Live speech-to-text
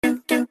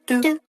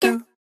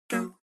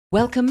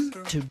Welcome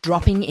to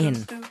Dropping In,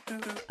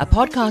 a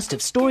podcast of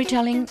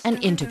storytelling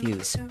and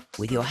interviews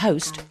with your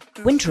host,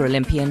 Winter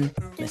Olympian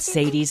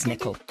Mercedes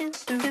Nichol.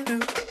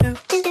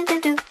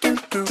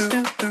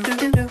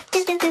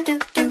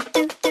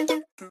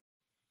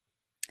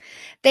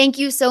 Thank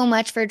you so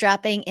much for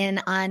dropping in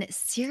on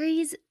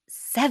Series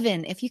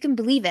 7, if you can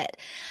believe it.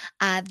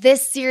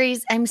 This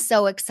series, I'm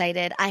so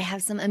excited. I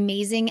have some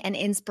amazing and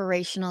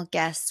inspirational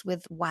guests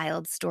with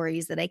wild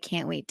stories that I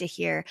can't wait to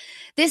hear.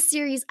 This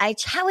series, I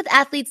chat with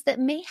athletes that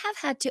may have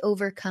had to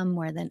overcome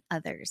more than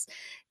others.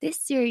 This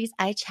series,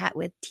 I chat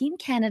with Team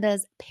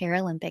Canada's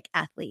Paralympic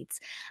athletes.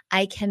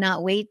 I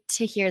cannot wait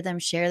to hear them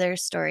share their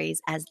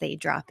stories as they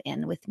drop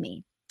in with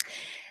me.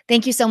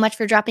 Thank you so much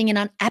for dropping in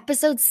on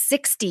episode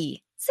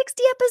 60.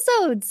 60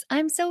 episodes.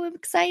 I'm so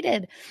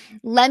excited.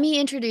 Let me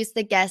introduce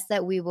the guest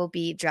that we will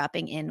be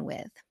dropping in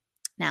with.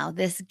 Now,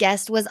 this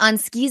guest was on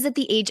skis at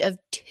the age of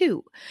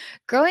 2,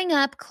 growing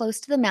up close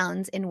to the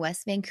mountains in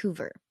West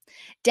Vancouver.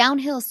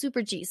 Downhill,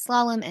 Super G,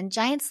 slalom, and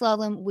giant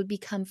slalom would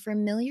become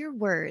familiar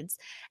words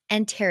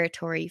and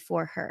territory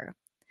for her.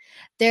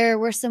 There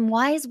were some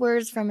wise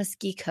words from a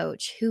ski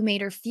coach who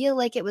made her feel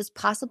like it was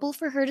possible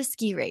for her to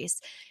ski race.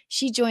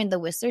 She joined the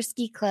Whistler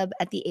Ski Club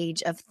at the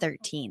age of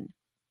 13.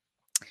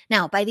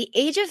 Now, by the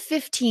age of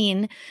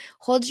 15,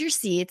 hold your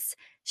seats,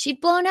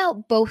 she'd blown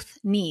out both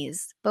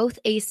knees, both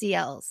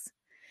ACLs.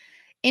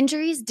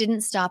 Injuries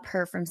didn't stop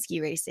her from ski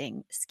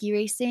racing. Ski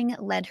racing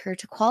led her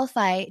to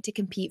qualify to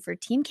compete for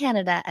Team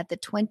Canada at the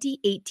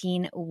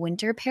 2018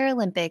 Winter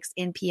Paralympics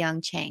in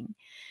Peyongchang,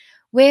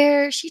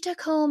 where she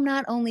took home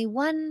not only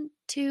 1,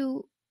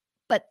 2,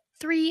 but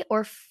 3,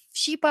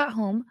 she brought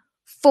home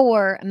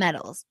 4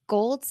 medals,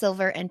 gold,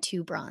 silver, and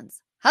 2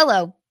 bronze.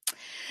 Hello.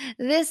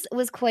 This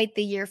was quite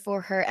the year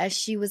for her, as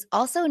she was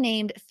also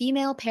named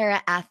Female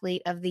Para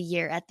Athlete of the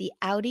Year at the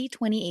Audi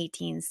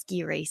 2018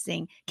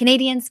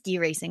 Canadian Ski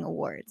Racing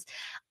Awards.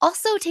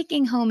 Also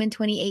taking home in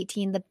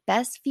 2018 the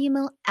Best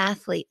Female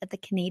Athlete at the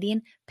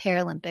Canadian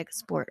Paralympic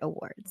Sport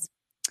Awards.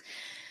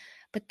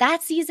 But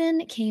that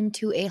season came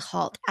to a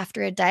halt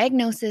after a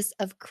diagnosis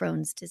of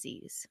Crohn's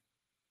disease.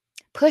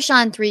 Push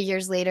on 3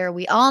 years later,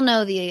 we all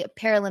know the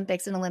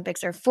Paralympics and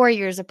Olympics are 4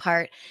 years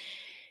apart.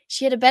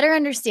 She had a better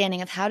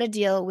understanding of how to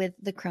deal with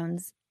the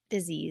Crohn's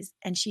disease,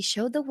 and she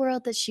showed the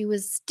world that she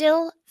was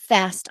still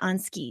fast on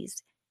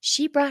skis.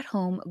 She brought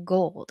home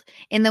gold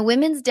in the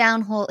women's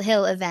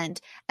downhill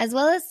event, as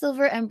well as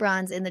silver and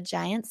bronze in the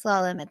giant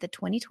slalom at the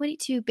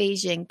 2022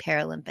 Beijing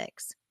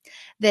Paralympics.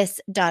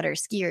 This daughter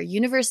skier,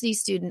 university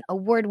student,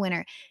 award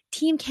winner,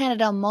 Team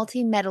Canada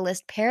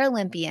multi-medalist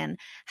Paralympian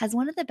has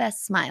one of the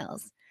best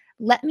smiles.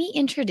 Let me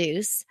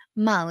introduce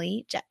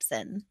Mollie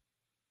Jepsen.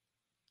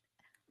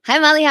 Hi,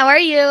 Mollie. How are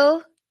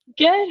you?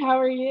 Good. How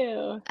are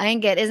you? I'm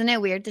good. Isn't it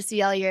weird to see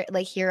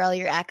hear all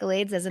your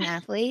accolades as an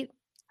athlete?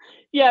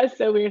 Yeah, it's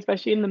so weird,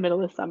 especially in the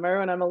middle of summer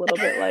when I'm a little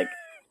bit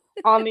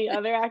on the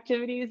other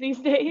activities these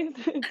days.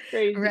 It's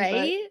crazy,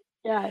 right?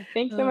 But yeah,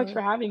 thanks so much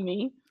for having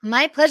me.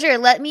 My pleasure.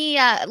 Let me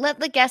let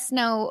the guests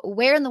know,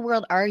 where in the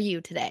world are you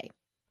today?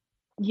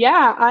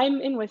 Yeah, I'm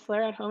in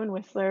Whistler, at home in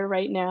Whistler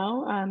right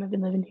now. I've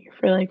been living here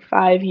for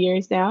 5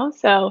 years now,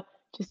 so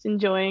just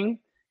enjoying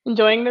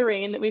the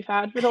rain that we've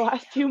had for the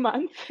last 2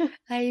 months.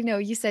 I know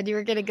you said you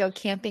were going to go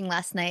camping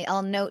last night.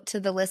 I'll note to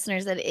the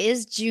listeners that it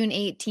is June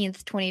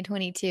 18th,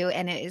 2022,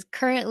 and it is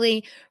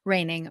currently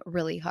raining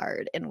really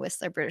hard in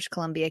Whistler, British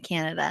Columbia,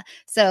 Canada.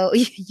 So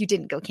you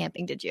didn't go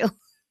camping, did you?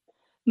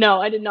 No,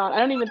 I did not. I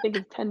don't even think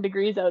it's 10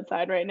 degrees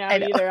outside right now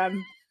either.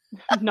 I'm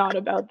not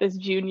about this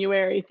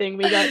January thing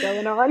we got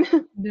going on.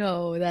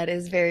 No, that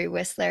is very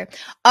Whistler.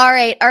 All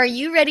right. Are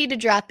you ready to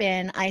drop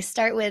in? I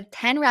start with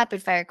 10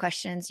 rapid fire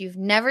questions you've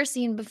never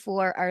seen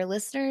before. Our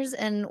listeners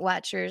and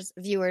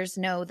viewers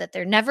know that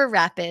they're never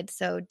rapid,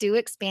 so do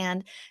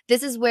expand.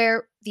 This is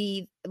where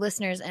the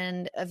listeners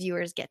and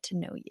viewers get to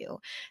know you.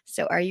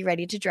 So are you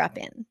ready to drop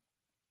in?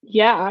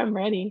 Yeah, I'm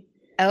ready.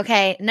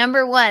 Okay.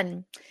 Number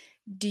 1,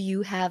 do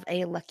you have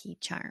a lucky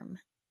charm?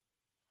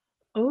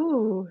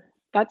 Oh,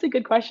 that's a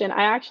good question.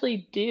 I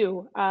actually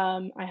do.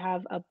 I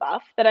have a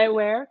buff that I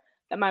wear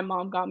that my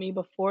mom got me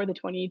before the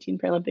 2018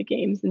 Paralympic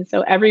Games, and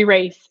so every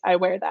race I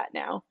wear that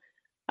now.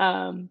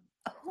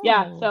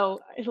 Yeah,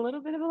 so it's a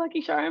little bit of a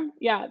lucky charm.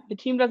 Yeah, the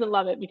team doesn't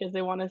love it because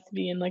they want us to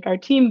be in our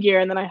team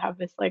gear, and then I have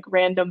this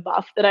random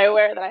buff that I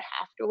wear that I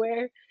have to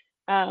wear.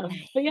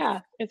 But yeah,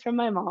 it's from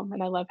my mom,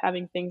 and I love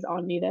having things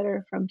on me that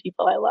are from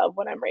people I love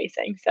when I'm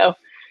racing. So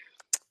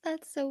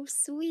that's so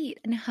sweet.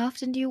 And how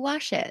often do you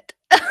wash it?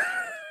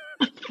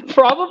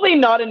 probably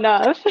not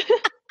enough.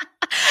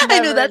 I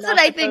know, that's what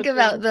I think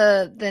about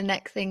the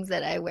neck things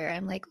that I wear.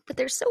 I'm like, but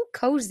they're so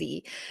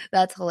cozy.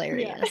 That's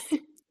hilarious. Yeah.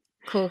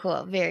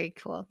 Cool. Very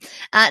cool.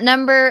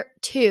 Number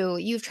 2,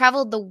 you've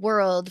traveled the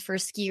world for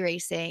ski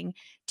racing.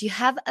 Do you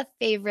have a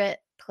favorite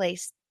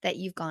place that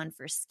you've gone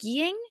for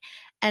skiing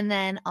and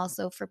then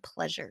also for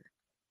pleasure?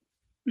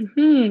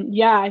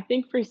 Yeah, I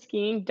think for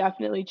skiing,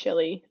 definitely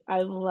Chile.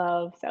 I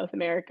love South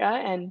America,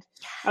 and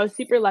I was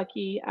super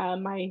lucky.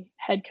 My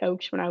head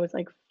coach when I was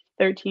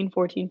 13,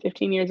 14,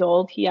 15 years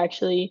old, he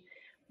actually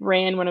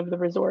ran one of the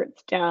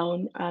resorts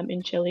down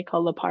in Chile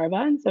called La Parva,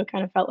 and so it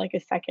kind of felt like a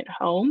second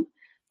home.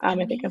 I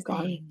think I've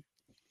gone Amazing.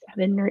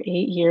 7 or 8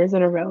 years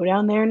in a row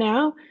down there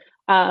now.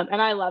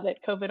 And I love it.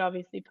 COVID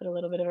obviously put a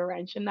little bit of a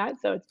wrench in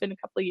that. So it's been a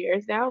couple of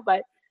years now,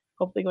 but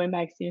hopefully going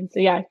back soon. So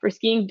yeah, for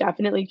skiing,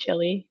 definitely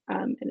chilly.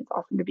 And it's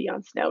awesome to be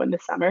on snow in the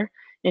summer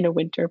in a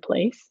winter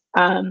place.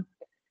 And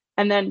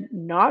then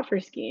not for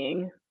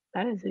skiing,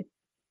 that is a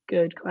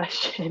good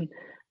question.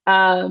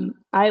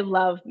 I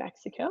love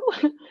Mexico.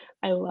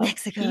 I love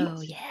heat.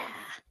 Mexico, yeah.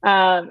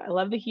 I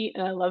love the heat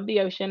and I love the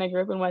ocean. I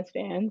grew up in West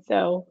Van,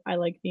 so I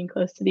like being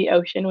close to the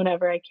ocean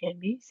whenever I can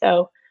be.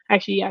 So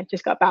actually, yeah, I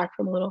just got back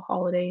from a little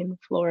holiday in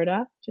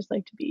Florida. Just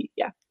like to be,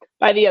 yeah,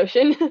 by the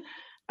ocean.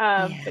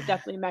 But Yeah.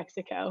 definitely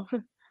Mexico.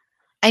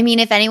 I mean,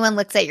 if anyone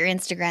looks at your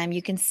Instagram,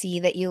 you can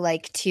see that you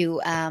like to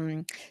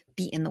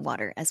be in the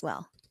water as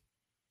well.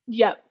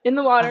 Yep, in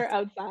the water,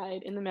 Awesome.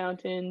 outside, in the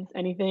mountains,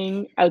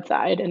 anything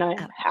outside, and I am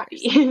Outdoors.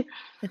 happy.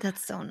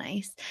 That's so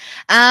nice.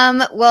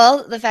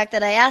 Well, the fact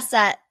that I asked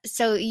that,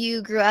 so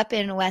you grew up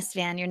in West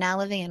Van, you're now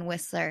living in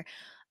Whistler.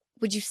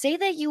 Would you say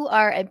that you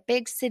are a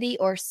big city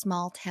or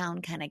small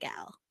town kind of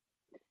gal?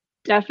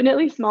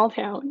 Definitely small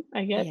town.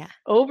 I get Yeah.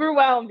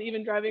 overwhelmed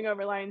even driving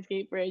over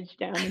Lionsgate Bridge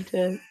down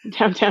into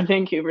downtown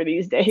Vancouver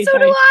these days. So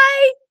do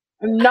I.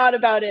 I'm not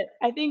about it.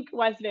 I think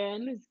West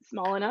Van is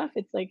small enough.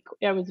 It's like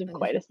I was in Mm.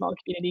 quite a small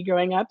community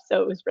growing up,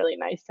 so it was really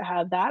nice to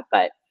have that,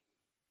 but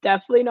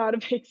definitely not a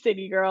big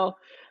city girl.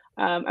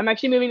 I'm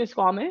actually moving to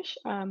Squamish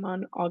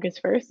on August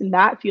 1st, and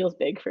that feels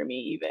big for me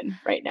even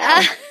right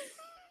now.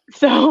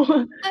 So,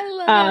 I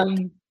love it.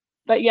 um,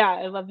 but yeah,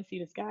 I love the sea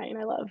to sky, and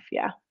I love,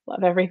 yeah,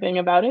 love everything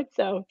about it.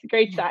 So it's a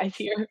great size Nice.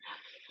 here.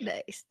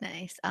 Nice.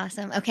 Nice.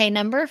 Awesome. Okay,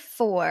 number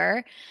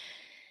 4.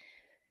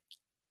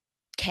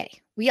 Okay,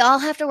 we all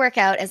have to work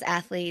out as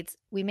athletes.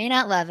 We may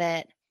not love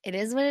it. It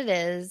is what it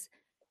is.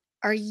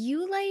 Are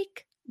you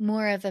like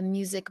more of a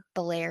music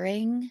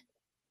blaring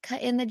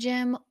cut in the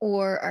gym,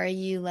 or are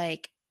you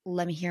like,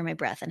 let me hear my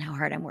breath and how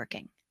hard I'm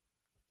working?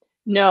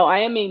 No, I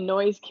am a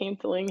noise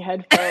canceling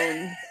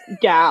headphones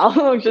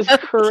gal, just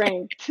Okay.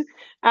 cranked,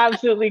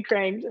 absolutely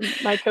cranked. And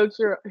my coach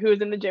who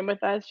was in the gym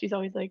with us, she's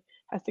always like,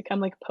 has to come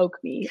like poke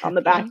me on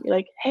the Tap back you. and be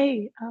like,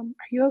 "Hey, are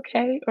you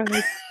okay?" Or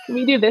like, "Can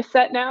we do this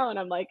set now?" And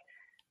I'm like,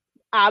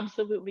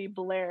 absolutely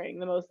blaring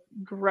the most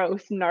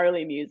gross,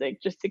 gnarly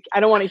music just to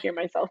I don't want to hear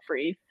myself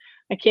breathe.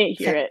 I can't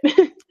hear Fair.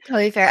 it.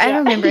 Totally fair. I Yeah.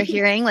 remember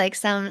hearing like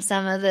some of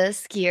the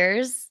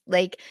skiers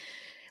like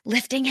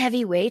lifting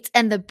heavy weights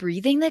and the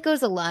breathing that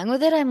goes along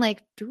with it. I'm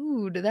like,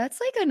 dude, that's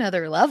like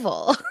another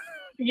level.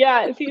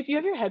 Yeah, see, if you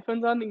have your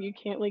headphones on, then you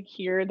can't, like,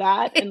 hear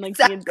that and, like,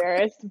 be Exactly.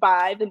 embarrassed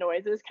by the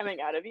noises coming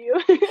out of you.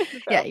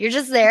 Yeah, So, you're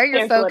just there,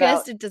 you're cancel it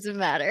out. focused, it doesn't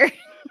matter.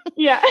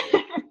 Yeah.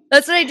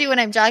 That's what I do when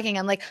I'm jogging.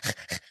 I'm like,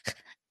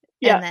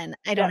 Yeah, and then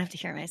I don't yeah, have to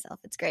hear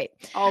myself. It's great.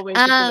 always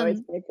with the noise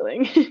Um,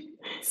 canceling.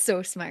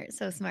 so smart,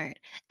 so smart.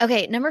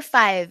 Okay, number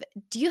 5.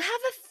 Do you have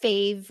a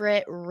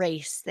favorite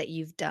race that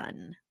you've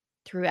done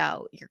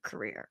throughout your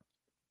career?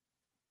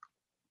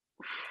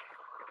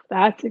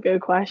 That's a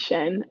good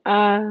question.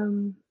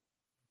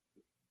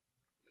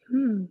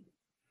 Hmm,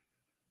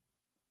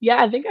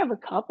 yeah, I think I have a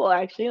couple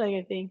actually, like,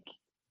 I think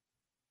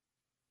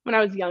when I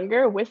was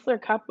younger, Whistler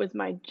Cup was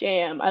my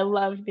jam. I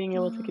loved being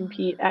able to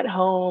compete Oh, at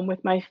home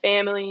with my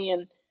family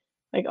and,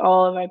 like,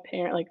 all of my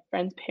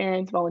friends'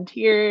 parents,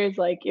 volunteers,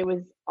 like, it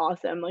was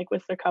awesome. Like,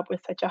 Whistler Cup was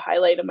such a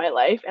highlight of my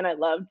life, and I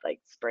loved, like,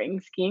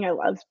 spring skiing. I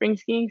love spring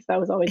skiing, so that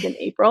was always in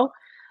April.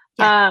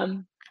 yeah.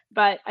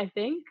 But I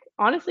think,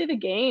 honestly, the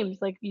games,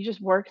 like, you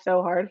just work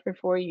so hard for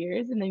 4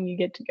 years, and then you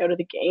get to go to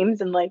the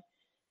games and, like,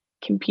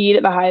 compete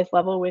at the highest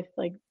level with,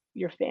 like,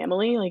 your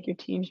family, like, your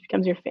team just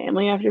becomes your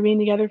family after being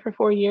together for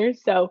 4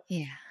 years, so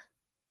Yeah.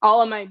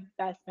 all of my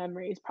best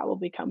memories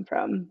probably come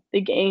from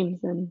the games,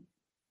 and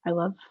I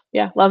love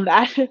yeah, love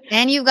that.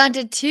 And you've gone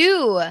to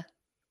 2.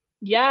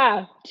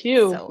 Yeah,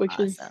 too, So which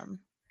was awesome.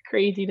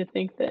 crazy to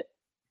think that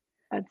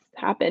that's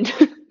happened.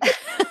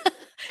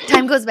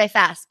 Time goes by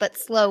fast, but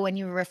slow when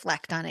you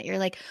reflect on it. You're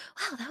like,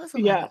 wow, that was a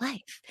lot Yeah, of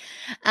life.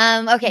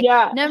 Okay.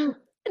 yeah.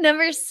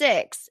 Number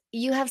 6,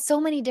 you have so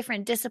many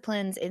different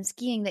disciplines in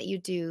skiing that you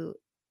do.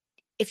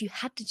 If you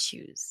had to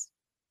choose,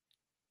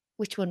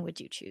 which one would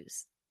you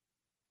choose?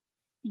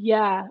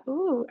 Yeah.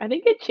 Ooh, I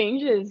think it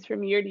changes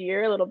from year to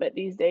year a little bit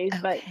these days,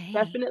 but Okay.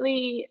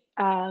 definitely,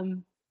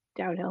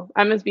 downhill.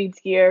 I'm a speed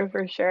skier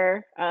for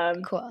sure.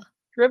 Cool.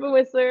 Grew up in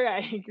Whistler.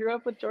 I grew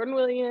up with Jordan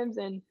Williams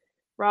and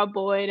Rob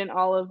Boyd and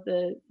all of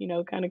the,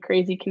 kind of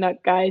crazy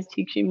Canuck guys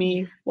teaching Yeah.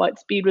 me what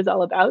speed was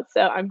all about.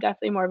 So I'm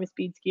definitely more of a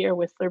speed skier.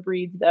 Whistler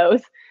breeds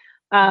those.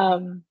 Nice.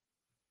 Um,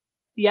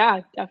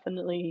 yeah,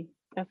 definitely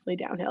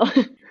downhill.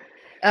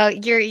 Oh,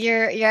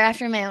 you're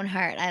after my own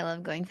heart. I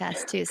love going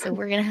fast too. So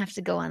we're gonna have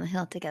to go on the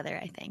hill together,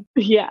 I think.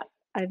 Yeah,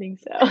 I think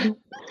so.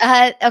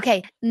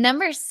 Okay,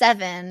 number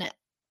 7,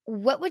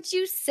 what would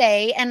you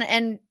say, and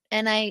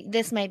I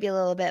this might be a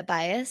little bit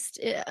biased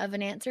of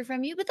an answer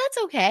from you, but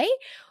that's okay.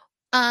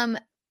 Um,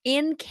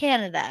 in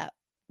Canada,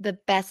 the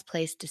best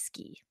place to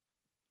ski.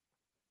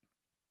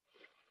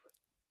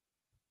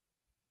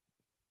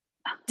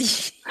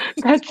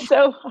 That's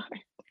so hard.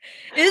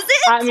 Is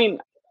I it? mean,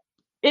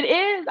 it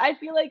is. I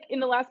feel like in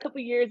the last couple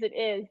of years, it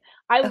is.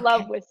 I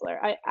love Okay. Whistler.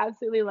 I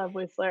absolutely love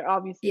Whistler, Yeah.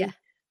 obviously,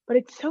 but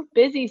it's so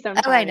busy Oh,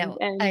 I sometimes. know.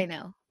 I And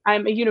know.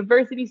 I'm a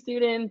university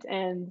student,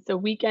 and so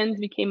weekends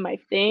became my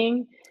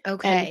thing.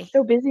 And it's Okay.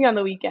 so busy on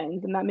the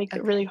weekends, and that makes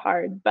it really Okay.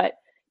 hard. But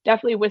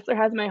definitely Whistler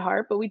has my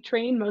heart. But we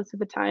train most of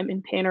the time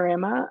in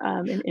Panorama,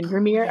 in Oh,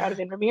 Invermere, out yeah. of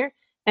Invermere,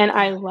 and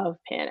I Yeah. love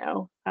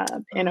Pano.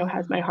 Pano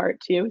has my Oh, heart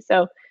too.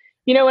 So,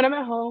 you know, when I'm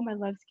at home, I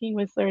love skiing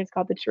Whistler. It's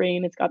got the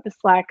terrain, it's got the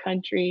slack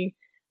country.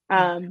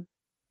 yeah. Um,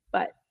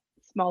 but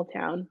small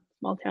town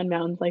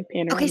mountains like Okay.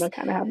 Panorama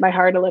kind of have my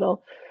heart a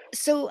little.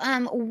 So,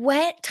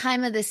 what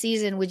time of the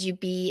season would you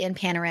be in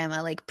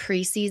Panorama? Like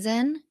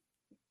preseason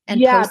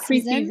and Yeah,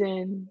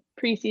 postseason?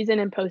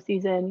 preseason and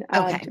postseason.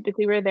 Okay.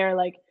 Typically we're there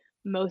like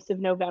most of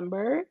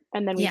November,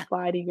 and then we Yeah.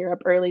 fly to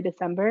Europe early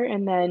December,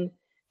 and then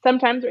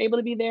sometimes we're able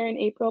to be there in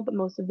April, but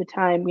most of the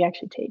time we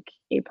actually take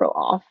April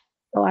off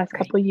the last Right.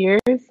 couple of years.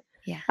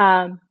 Yeah.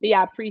 But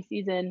yeah,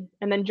 preseason,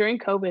 and then during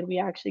COVID, we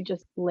actually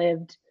just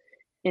lived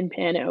in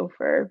Pano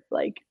for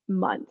like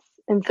months,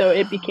 and so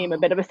it became a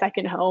bit Oh, of a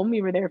second home.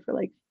 We were there for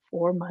like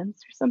 4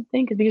 months or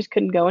something because we just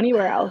couldn't go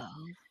anywhere else.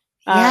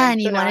 wow. Yeah,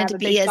 and So you now I wanted have to a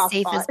be big as soft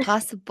safe spot. as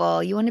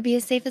possible. You want to be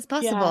as safe as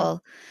Yeah,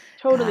 possible.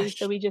 totally.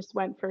 So Gosh. we just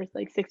went for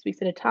like 6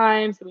 weeks at a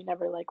time. So we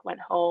never like went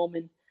home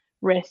and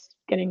risked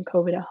getting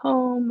COVID at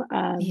home.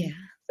 Yeah.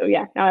 So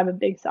yeah, now I have a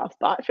big soft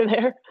spot for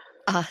there.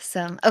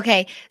 Awesome.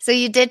 Okay, so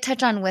you did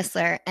touch on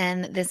Whistler,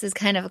 and this is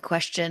kind of a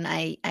question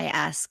I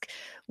ask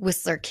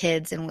Whistler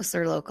kids and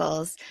Whistler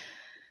locals.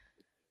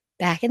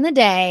 Back in the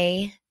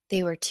day,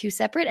 they were two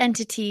separate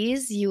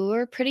entities. You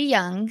were pretty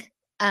young,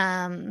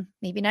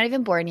 maybe not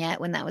even born yet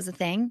when that was a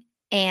thing.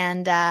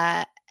 And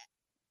I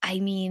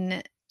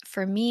mean,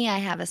 for me, I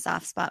have a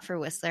soft spot for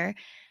Whistler.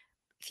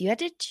 If you had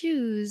to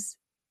choose,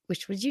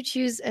 which would you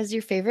choose as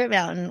your favorite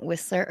mountain,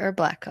 Whistler or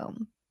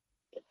Blackcomb?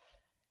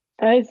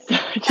 That is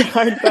such a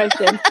hard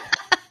question.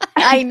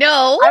 I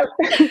know. I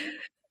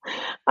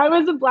I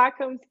was a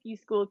Blackcomb ski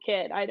school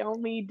kid. I'd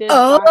only did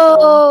Blackcomb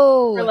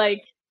for Oh,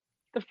 like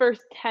the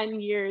first 10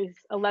 years,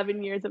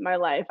 11 years of my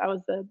life. I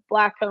was a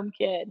Blackcomb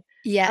kid.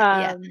 yeah,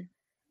 yeah. Um,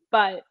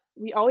 but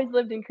we always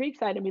lived in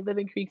Creekside, and we live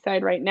in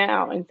Creekside right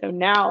now. And so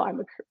now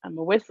I'm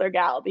a Whistler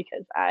gal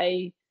because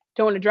I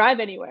don't want to drive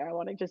anywhere. I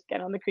want to just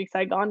get on the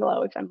Creekside gondola,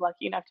 which I'm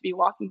lucky enough to be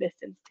walking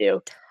distance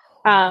to.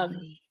 Um,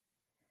 Totally.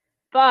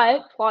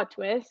 but plot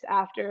twist,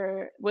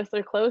 after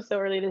Whistler closed so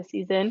early this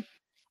season,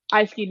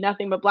 I skied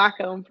nothing but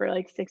Blackcomb for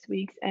like 6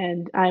 weeks,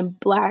 and I'm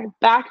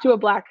back to a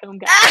Blackcomb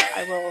gal.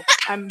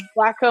 I'm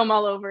Blackcomb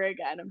all over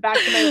again. I'm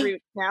back to my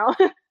roots now.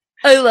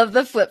 I love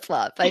the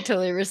flip-flop. I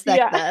totally respect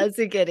Yeah, that. That's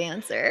a good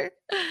answer.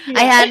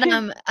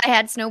 yeah. I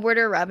had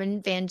snowboarder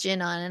Robin Van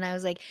Gin on, and I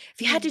was like,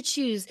 "If you had to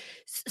choose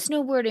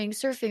snowboarding,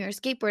 surfing, or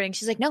skateboarding,"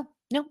 she's like, "No,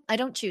 no, I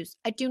don't choose.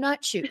 I do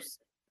not choose."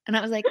 And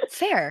I was like,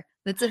 "Fair.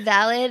 That's a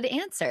valid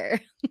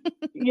answer."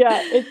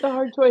 Yeah, it's a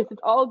hard choice.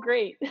 It's all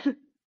great.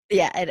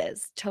 Yeah, it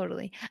is.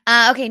 Totally.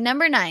 Okay,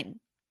 number 9.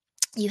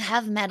 You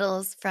have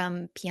medals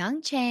from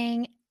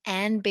Pyeongchang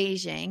and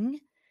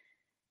Beijing,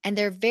 and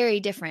they're very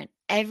different.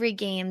 Every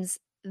games,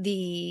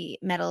 the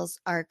medals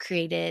are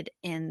created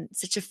in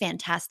such a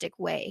fantastic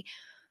way.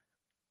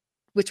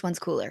 Which one's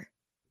cooler?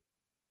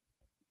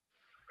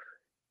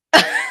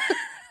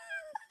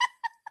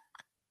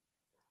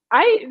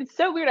 It's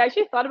so weird. I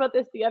actually thought about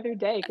this the other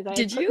day because I had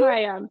Did put you?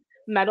 my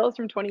medals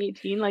from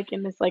 2018 like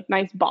in this like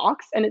nice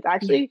box, and it's Yeah.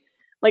 actually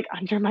like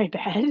under my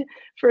bed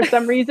for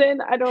some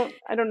reason. I don't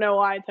know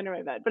why it's under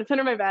my bed, but it's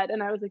under my bed.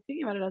 And I was like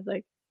thinking about it. I was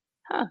like,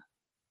 huh,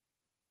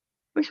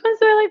 which ones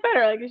do I like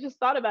better? Like I just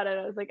thought about it.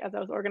 I was like as I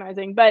was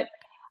organizing, but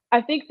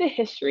I think the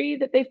history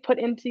that they've put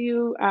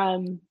into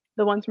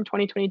the ones from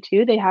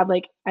 2022, they have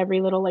like every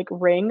little like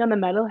ring on the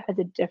medal has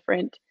a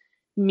different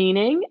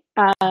meaning.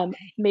 Okay.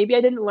 Maybe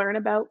I didn't learn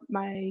about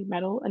my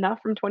medal enough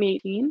from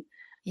 2018.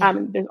 Yeah.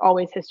 There's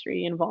always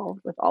history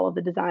involved with all of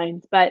the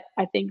designs, but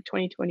I think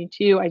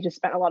 2022, I just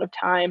spent a lot of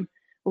time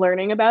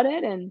learning about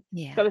it, and it's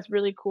Yeah. got this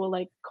really cool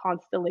like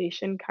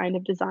constellation kind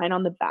of design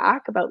on the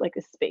back about like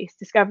a space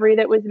discovery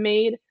that was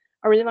made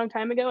a really long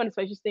time ago. And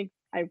so I just think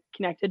I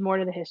connected more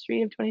to the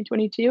history of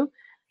 2022.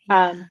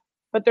 Yeah.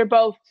 But they're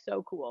both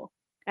so cool.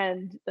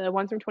 And the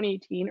ones from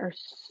 2018 are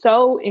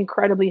so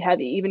incredibly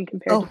heavy, even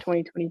compared to Oh,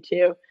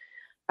 2022.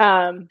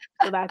 So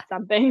that's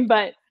something.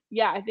 But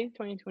yeah, I think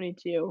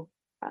 2022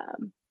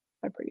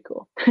 are pretty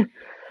cool.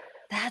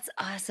 that's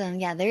awesome.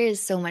 Yeah, there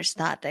is so much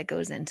thought that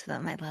goes into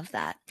them. I love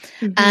that.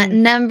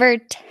 Hmm. Number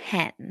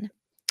 10,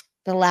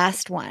 the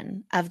last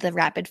one of the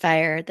rapid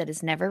fire that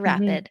is never Hmm.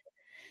 rapid,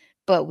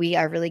 but we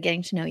are really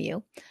getting to know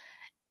you.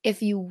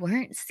 If you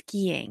weren't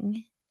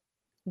skiing,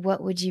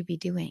 what would you be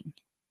doing?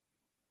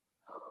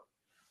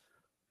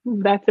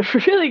 That's a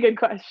really good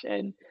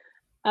question.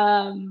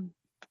 Um,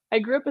 I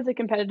grew up as a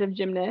competitive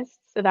gymnast,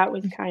 so that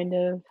was kind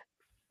of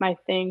my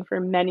thing for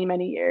many,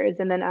 many years.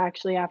 And then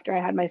actually, after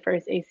I had my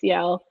first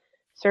ACL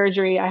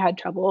surgery, I had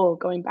trouble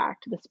going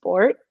back to the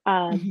sport.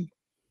 Mhm.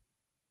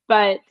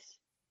 But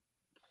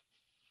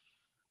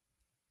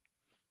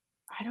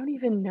I don't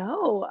even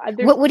know.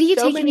 There's What are you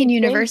so taking in many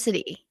things.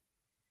 university?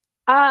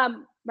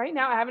 Right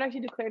now I haven't actually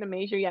declared a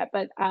major yet,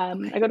 but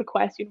I go to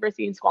Quest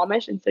University in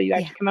Squamish, and so you Yeah.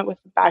 actually come out with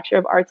a Bachelor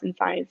of Arts and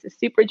Science. It's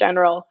super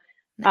general.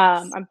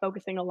 Nice. I'm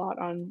focusing a lot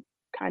on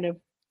kind of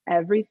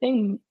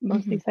everything,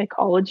 mostly Mhm.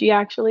 psychology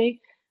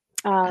actually.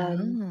 But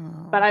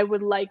Oh. I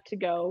would like to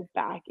go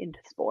back into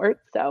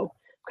sports, so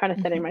I'm kind of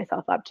setting Mhm.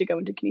 myself up to go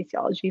into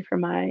kinesiology for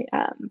my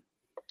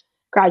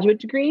graduate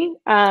degree.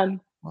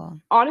 Well,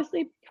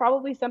 Honestly,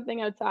 probably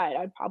something outside.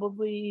 I'd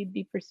probably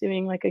be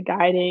pursuing like a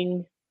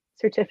guiding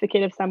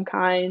certificate of some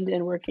kind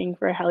and working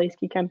for a heli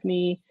ski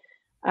company,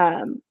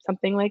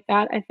 something like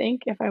that, I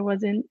think, if I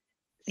wasn't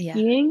yeah.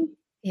 skiing.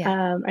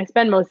 Yeah. I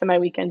spend most of my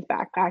weekends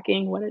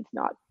backpacking when it's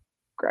not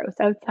gross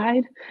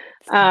outside,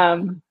 Fair.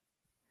 um,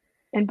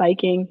 and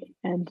biking.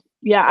 And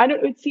yeah, I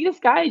don't, Sea to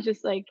Sky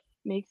just like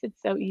makes it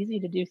so easy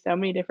to do so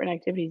many different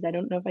activities. I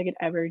don't know if I could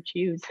ever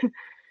choose.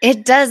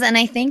 It does, and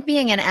I think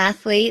being an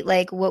athlete,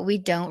 like, what we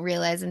don't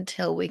realize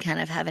until we kind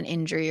of have an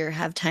injury or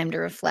have time to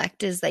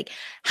reflect is, like,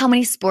 how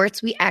many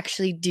sports we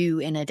actually do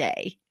in a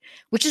day,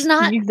 which is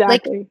not, like,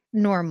 Exactly.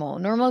 normal.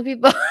 Normal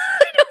people,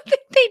 I don't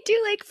think they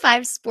do, like,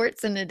 5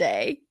 sports in a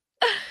day.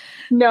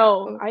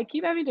 No, Oh, I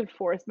keep having to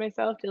force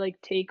myself to,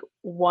 like, take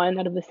 1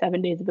 out of the 7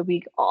 days of the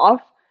week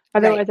off,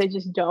 otherwise right. I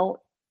just don't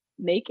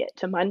make it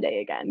to Monday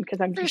again because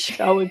 'cause I'm For just sure.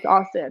 so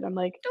exhausted. I'm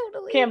like,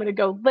 "Okay, I'm Totally. gonna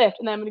go lift,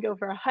 and then I'm gonna go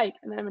for a hike,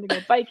 and then I'm gonna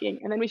go biking,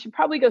 and then we should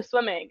probably go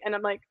swimming," and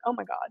I'm like, "Oh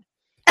my god,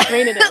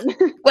 rein it in."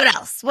 What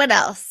else? What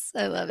else?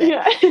 I love it.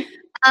 Yeah.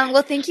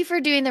 Well, thank you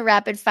for doing the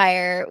rapid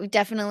fire. We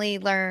definitely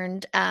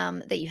learned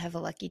that you have a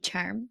lucky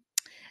charm.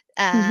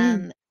 Mhm.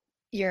 Um,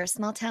 you're a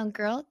small town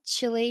girl.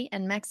 Chile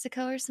and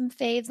Mexico are some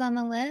faves on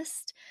the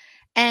list.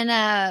 And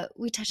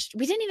we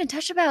didn't even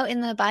touch about in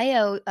the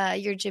bio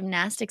your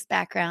gymnastics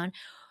background.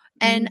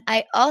 And Mhm.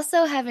 I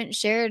also haven't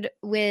shared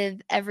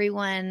with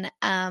everyone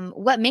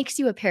what makes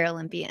you a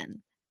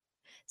Paralympian.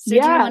 So do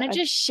you Yeah, want to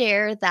just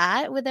share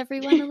that with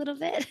everyone a little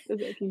bit?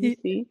 can you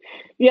see?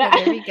 Yeah. Yeah,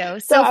 there we go.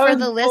 So So I for was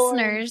the born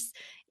listeners,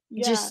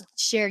 Yeah. just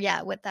share,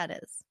 yeah, what that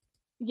is.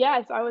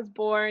 Yeah, so I was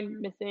born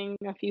missing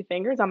a few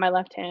fingers on my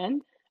left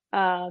hand.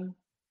 Um,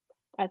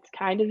 that's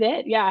kind of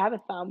it. Yeah, I have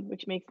a thumb,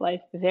 which makes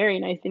life very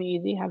nice and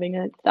easy having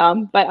a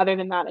thumb, but other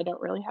than that, I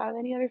don't really have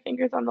any other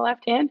fingers on the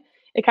left hand.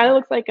 It kinda Yeah.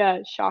 looks like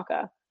a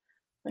shaka,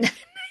 like,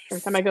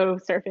 every time Nice. I go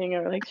surfing,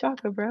 they're like,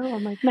 "Shaka, bro."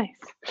 I'm like, "Nice."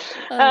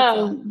 Oh, that's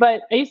awesome.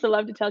 But I used to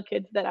love to tell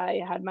kids that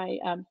I had my,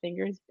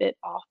 fingers bit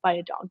off by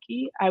a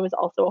donkey. I was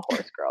also a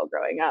horse girl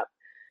growing up,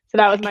 so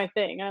that was Okay. my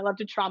thing, and I love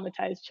to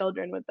traumatize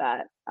children with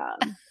that.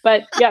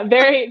 But yeah,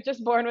 very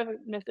just born with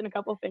missing a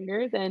couple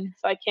fingers, and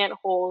so I can't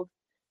hold,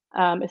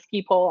 a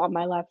ski pole on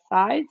my left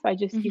side, so I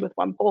just ski Mhm. with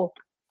one pole.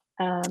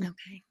 Um,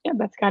 Okay. yeah,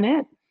 that's kinda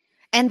it.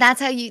 And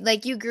that's how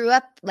you grew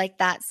up like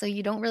that, so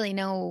you don't really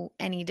know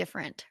any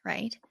different,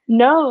 right?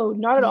 No,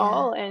 not at Yeah.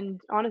 all,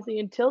 and honestly,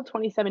 until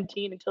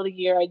 2017, until the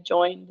year I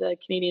joined the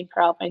Canadian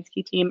Paralympic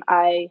ski team,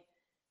 I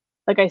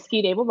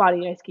skied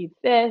able-bodied, I skied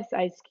FIS,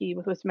 I skied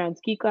with Worcester Mountain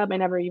Ski Club, I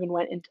never even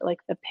went into, like,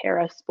 the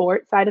para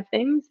sport side of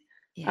things,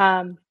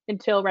 Yeah.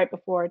 until right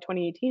before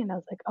 2018, and I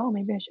was like, "Oh,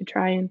 maybe I should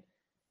try and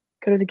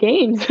go to the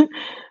games."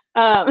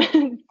 Um,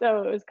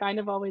 so it was kind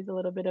of always a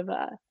little bit of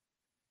a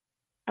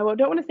don't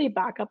wanna say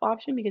backup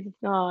option because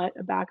it's not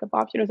a backup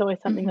option, it was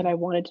always something that Mhm. I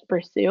wanted to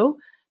pursue,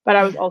 but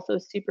I was Yeah. also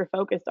super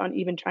focused on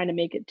even trying to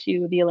make it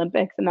to the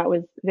Olympics, and that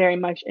was very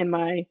much in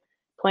my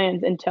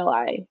plans until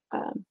I,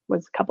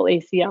 was a couple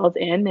ACLs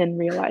in and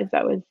realized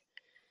I was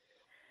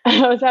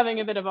I was having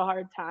a bit of a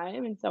hard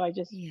time, and so I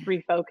just Yeah.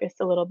 refocused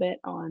a little bit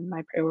on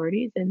my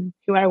priorities and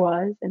who I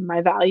was and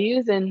my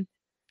values, and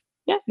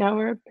yeah, now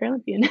we're a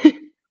Paralympian.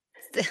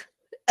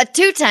 A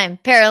two-time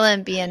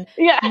Paralympian,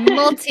 Yeah.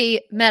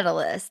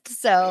 multi-medalist.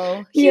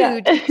 So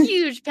Yeah. huge,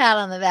 huge pat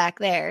on the back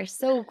there.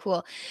 So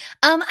cool.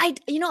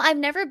 I've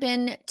never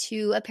been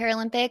to a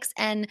Paralympics,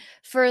 and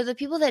for the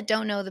people that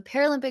don't know, the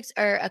Paralympics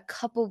are a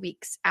couple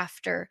weeks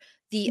after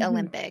the Mhm.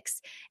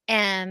 Olympics.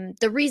 And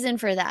the reason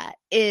for that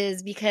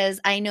is because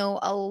I know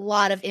a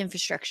lot of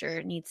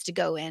infrastructure needs to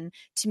go in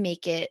to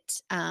make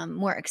it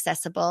more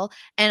accessible.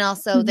 And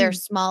also they're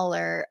Mhm.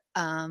 smaller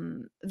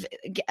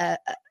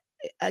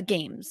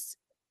games,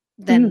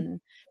 Mhm.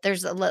 then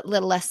there's a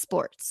little less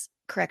sports.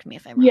 Correct me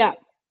if I'm wrong. Yeah.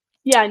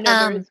 Yeah, no,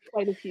 there Um, is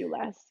quite a few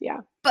less,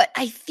 yeah. but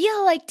I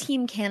feel like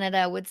Team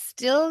Canada would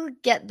still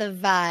get the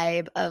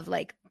vibe of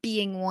like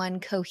being one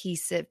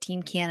cohesive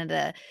Team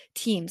Canada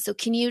team. So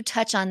can you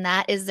touch on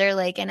that? Is there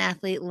like an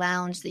athlete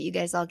lounge that you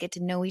guys all get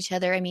to know each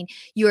other? I mean,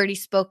 you already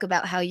spoke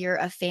about how you're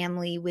a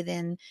family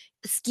within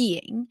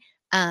skiing.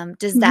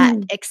 Does that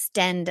Mhm.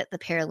 extend at the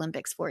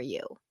Paralympics for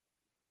you?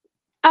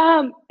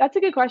 That's a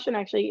good question,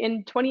 actually.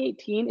 In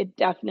 2018, it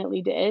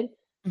definitely did.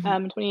 Mhm.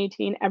 In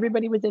 2018,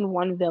 everybody was in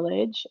one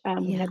village.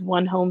 We Yeah. had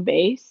one home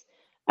base,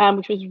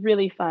 which was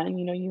really fun.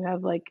 You know, you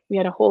have like we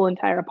had a whole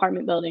entire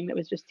apartment building that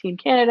was just Team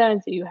Canada,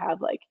 and so you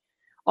have like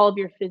all of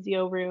your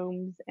physio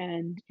rooms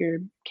and your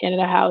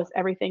Canada House.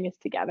 Everything is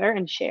together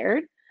and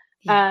shared.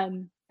 Yeah.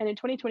 And in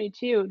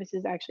 2022, this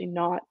is actually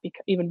not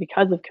even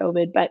because of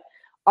COVID, but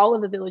all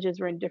of the villages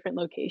were in different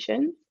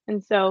locations.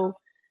 And so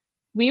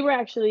we were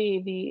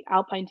actually the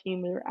alpine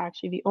team. We were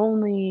actually the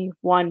only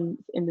ones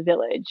in the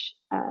village.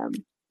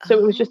 So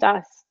it was just Oh.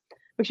 us,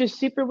 which is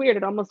super weird.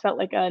 It almost felt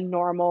like a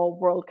normal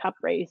World Cup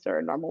race or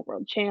a normal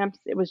World Champs.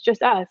 It was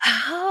just us.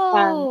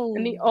 And Oh,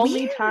 the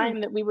only weird.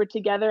 time that we were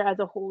together as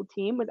a whole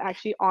team was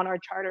actually on our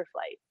charter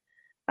flight.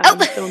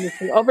 So when we Oh.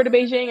 flew over to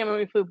Beijing and when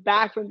we flew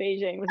back from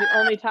Beijing was the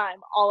only time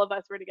all of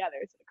us were together.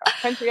 So the cross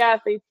country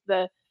athletes,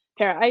 the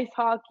para ice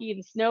hockey,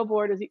 the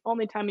snowboard was the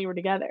only time we were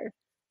together,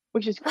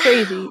 which is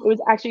crazy. It Wow.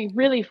 was actually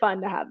really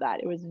fun to have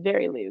that. It was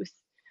very loose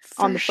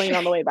on For the plane sure.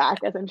 on the way back,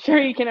 as I'm sure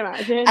you can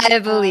imagine. I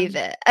believe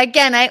it.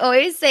 Again, I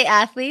always say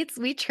athletes,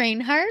 we train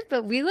hard,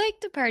 but we like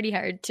to party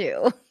hard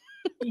too.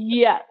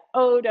 Yeah.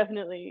 Oh,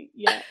 definitely.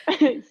 Yeah.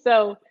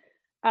 So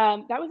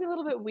that was a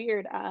little bit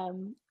weird. I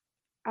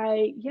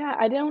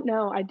don't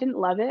know. I didn't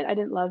love it. I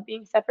didn't love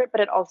being separate, but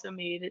it also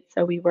made it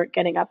so we weren't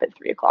getting up at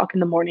 3 o'clock in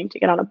the morning to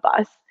get on a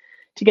bus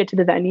to get to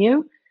the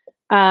venue.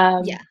 Yeah,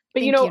 But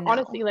think you know.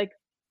 honestly, like,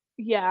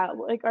 yeah,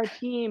 like our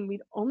team,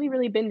 we'd only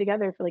really been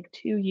together for like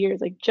 2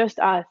 years, like just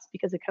us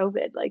because of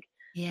COVID. Like,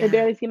 I Yeah.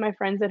 barely see my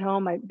friends at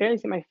home. I barely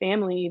see my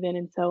family even.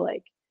 And so,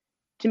 like,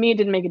 to me, it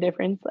didn't make a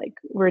difference. Like,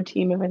 we're a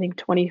team of, I think,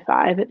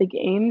 25 at the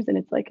games, and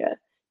it's like a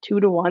 2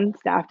 to 1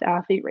 staff to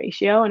athlete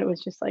ratio. And it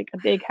was just like a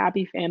big,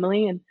 happy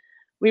family. And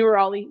we were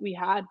all we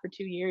had for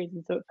 2 years.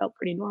 And so it felt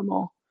pretty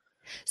normal.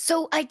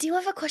 So I do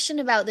have a question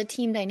about the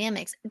team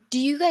dynamics. Do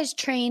you guys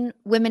train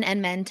women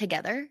and men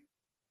together?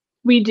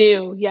 We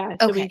do. Yeah.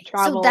 So we Okay. So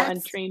travel and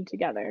that's train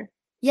together.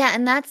 yeah,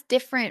 and that's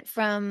different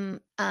from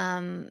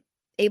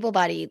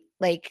able-bodied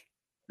like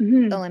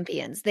Mhm.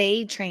 Olympians.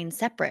 They train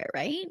separate,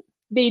 right?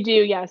 They do,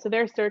 yeah. So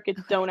their circuits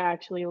Okay. don't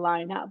actually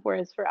line up,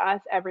 whereas for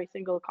us, every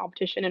single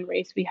competition and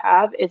race we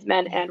have is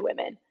men Yeah. and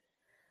women.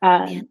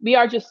 Man. We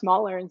are just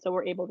smaller, and so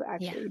we're able to Yeah.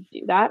 actually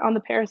do that on the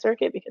para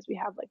circuit because we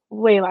have like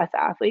way less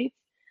athletes.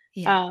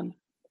 Yeah. Um,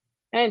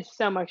 and it's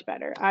so much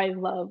better. I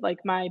love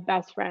like my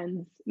best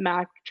friends,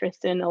 Mac,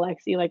 Tristan,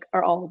 Alexi, like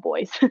are all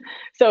boys.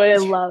 So I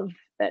love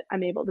that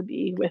I'm able to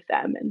be with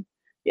them and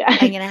yeah.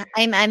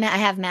 I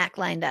have Mac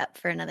lined up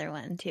for another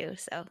one too.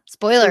 So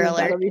spoiler Ooh,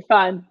 that'll alert. be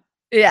fun.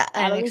 Yeah,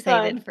 I'm That'll be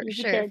excited fun. for He's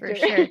a sure, for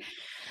character.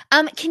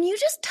 sure. Can you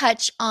just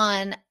touch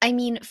on, I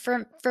mean,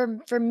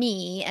 for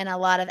me and a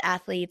lot of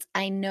athletes,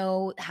 I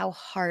know how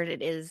hard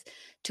it is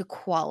to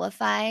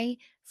qualify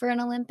for an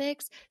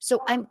Olympics.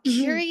 So I'm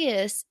Mhm.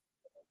 curious,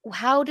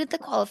 how did the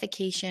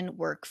qualification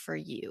work for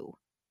you?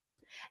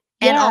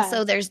 And Yeah.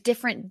 also there's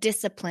different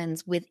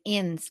disciplines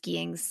within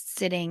skiing,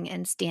 sitting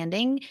and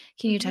standing.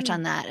 Can you touch Mhm.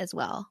 on that as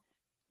well?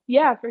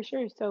 Yeah, for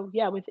sure. So,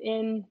 yeah,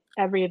 within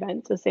every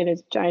event, so say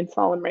there's a giant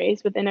slalom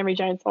race, within every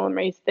giant slalom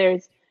race,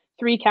 there's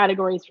 3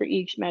 categories for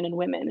each men and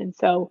women. And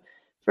so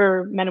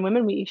for men and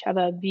women, we each have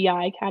a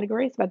VI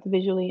category, so that's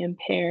visually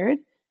impaired.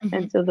 Mhm.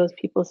 And so those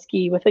people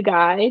ski with a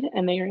guide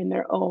and they are in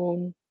their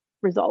own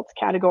results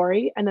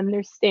category. And then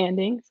there's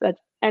standing, so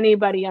that's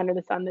anybody under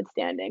the sun that's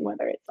standing,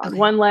 whether it's on Okay.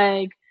 one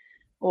leg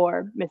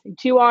or missing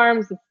 2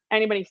 arms, it's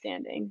anybody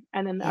standing.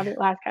 And then the Yeah. other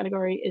last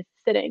category is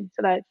sitting,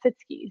 so that's sit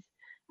skis.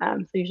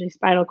 So usually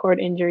spinal cord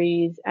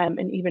injuries, and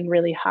even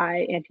really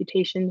high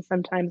amputations.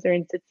 Sometimes they're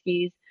in sit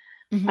skis.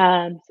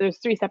 Mhm. So there's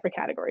 3 separate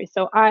categories.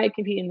 So I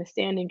compete in the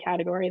standing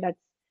category. That's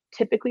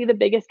typically the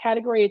biggest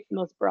category. It's the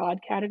most broad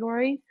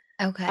category.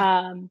 Okay.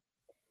 Um,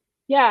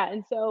 yeah,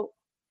 and so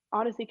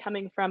honestly,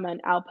 coming from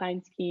an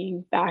alpine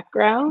skiing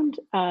background,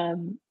 I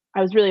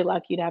was really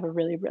lucky to have a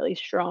really, really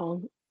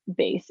strong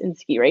base in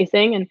ski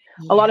racing. And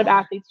a lot of Yeah.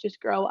 athletes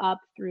just grow up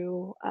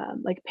through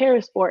like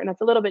para sport, and it's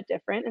a little bit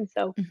different. And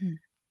so Mhm.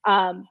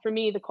 for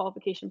me, the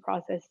qualification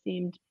process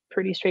seemed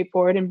pretty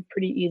straightforward and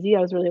pretty easy.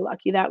 I was really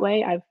lucky that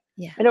way.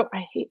 Yeah. I don't,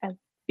 I hate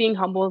being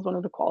humble is one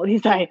of the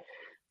qualities I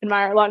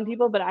admire a lot in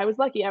people, but I was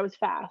lucky. I was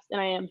fast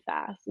and I am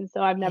fast. And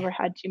so I've Yeah. never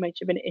had too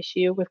much of an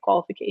issue with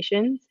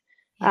qualifications,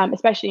 Yeah.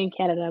 especially in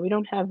Canada. We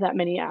don't have that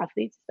many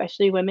athletes,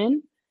 especially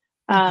women.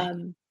 Okay.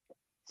 Um,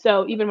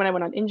 so even when I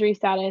went on injury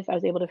status, I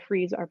was able to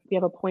freeze we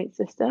have a point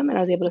system and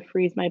I was able to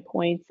freeze my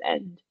points.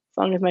 And as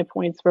long as my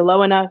points were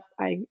low enough,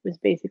 I was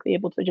basically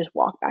able to just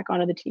walk back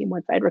onto the team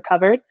once I'd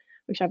recovered,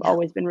 which I've Yeah.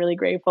 always been really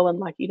grateful and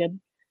lucky to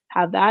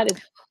have that. It's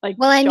like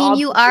Well, I mean, job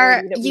you are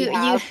security that we you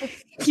have.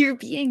 you're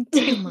being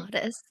too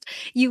modest.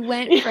 You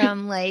went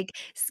from, like,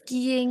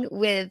 skiing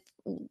with,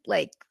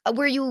 like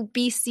were you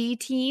BC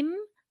team?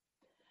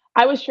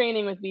 I was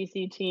training with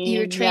BC You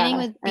were team, training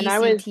yeah, with and I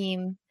BC was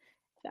team,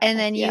 and fast,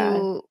 then yeah.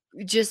 you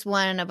just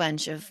won a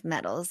bunch of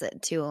medals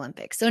at 2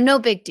 Olympics, so no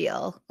big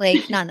deal,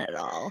 like, none at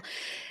all.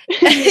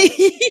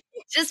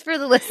 Just for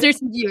the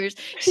listeners and viewers,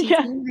 she's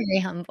Yeah. being very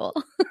humble.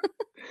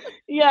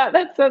 Yeah,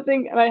 that's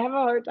something and I have a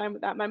hard time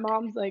with that. My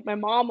mom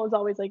was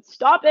always like,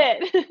 "Stop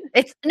it."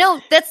 It's no,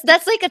 that's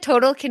like a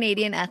total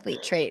Canadian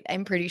athlete trait,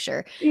 I'm pretty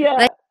sure. Yeah,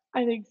 Like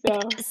I think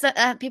like, so.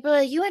 so, people are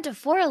like, "You went to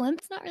 4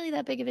 Olympics? Not really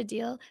that big of a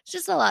deal. It's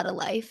just a lot of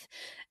life."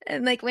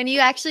 And, like, when you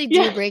actually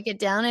do Yeah. break it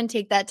down and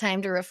take that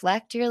time to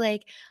reflect, you're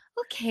like,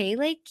 "Okay,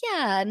 like,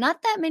 yeah,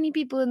 not that many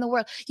people in the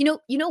world." You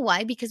know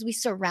why? Because we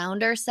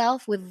surround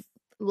ourselves with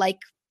like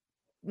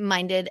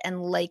minded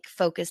and like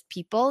focused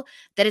people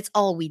that it's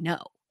all we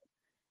know.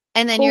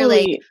 And then you're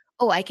like, Totally.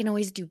 oh, I can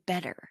always do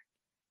better.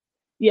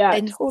 Yeah,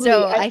 And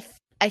totally. so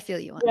I feel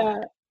you on Yeah,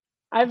 that.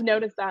 I've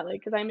noticed that,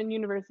 like, because 'cause I'm in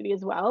university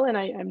as well, and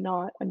I'm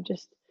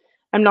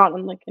not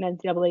on, like, an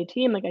NCAA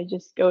team, like, I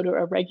just go to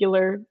a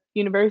regular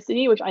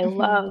university, which I Mhm.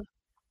 love,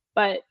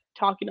 but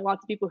talking to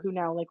lots of people who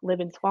now, like,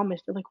 live in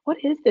Squamish, they're like,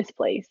 "What is this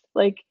place?"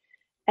 Like,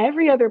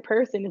 every other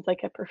person is,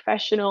 like, a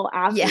professional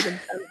Yeah. athlete in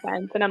some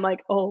sense, and I'm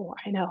like, "Oh,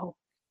 I know.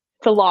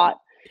 It's a lot.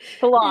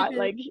 It's a It lot, is.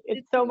 like,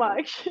 it's It so totally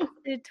much."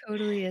 it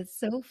totally is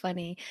so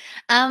funny.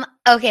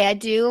 Okay, I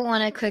do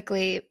wanna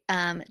quickly,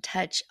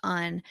 touch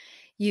on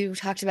you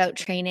talked about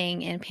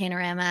training in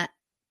Panorama.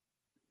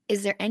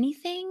 Is there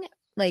anything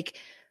like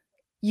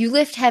you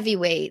lift heavy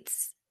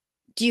weights,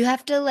 do you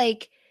have to,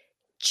 like,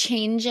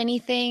 change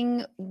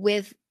anything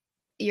with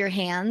your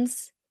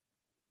hands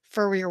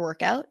for your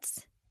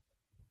workouts?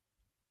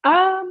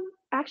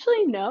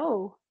 Actually,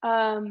 no.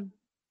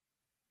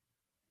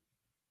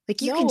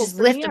 Like, you can No, just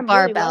for me, lift a I'm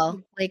really barbell,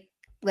 lucky.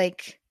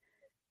 like,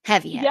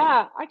 heavy, heavy.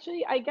 Yeah,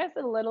 actually, I guess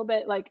a little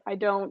bit, like, I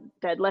don't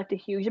deadlift a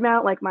huge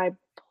amount, like, my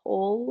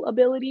pull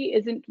ability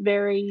isn't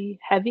very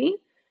heavy.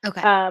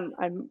 Okay,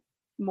 I'm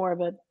more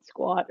of a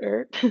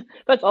squatter.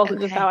 That's also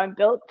just how okay. I'm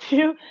built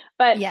too.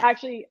 But Yeah,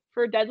 actually,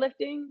 for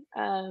deadlifting,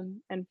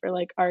 and for,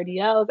 like,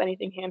 RDLs,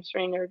 anything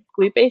hamstring or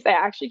glute base, I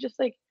actually just,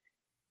 like,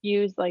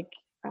 use, like,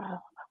 uh,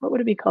 what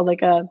would it be called?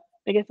 Like a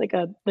I guess, like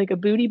a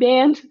booty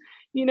band,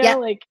 yeah,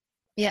 like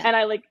yeah. and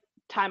I, like,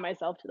 tie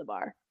myself to the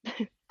bar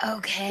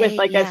with, Okay,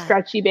 like, a yeah,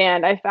 stretchy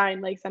band. I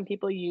find, like, some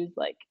people use,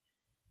 like,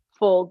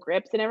 full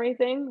grips and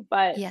everything,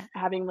 but yeah.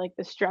 having, like,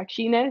 the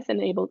stretchiness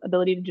and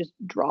ability to just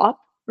drop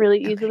really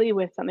Okay, easily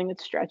with something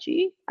that's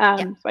stretchy,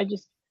 yeah. so I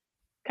just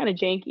kinda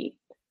janky,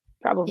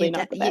 You probably ada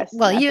not the you best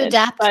well, you method,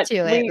 adapt but to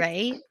it,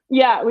 right?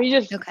 we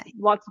just Okay.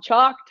 lots of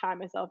chalk, tie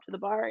myself to the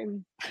bar,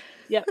 and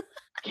yep,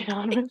 get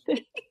on with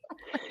it.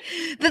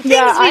 The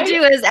Yeah, things we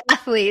do as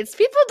athletes,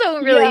 people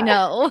don't really yeah.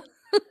 know.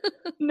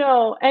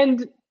 No,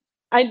 and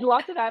I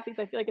lots of athletes,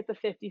 I feel like it's a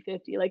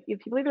 50-50. Like, if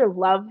people either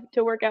love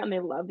to work out and they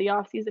love the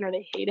off season or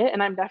they hate it,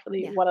 and I'm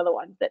definitely Yeah, one of the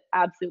ones that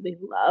absolutely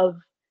love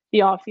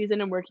the off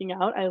season and working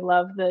out. I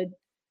love it.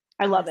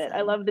 I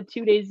awesome. love the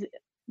 2 days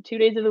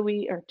of the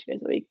week or 2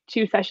 days a week,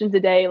 2 sessions a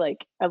day, like,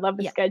 I love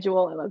the Yeah,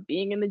 schedule, I love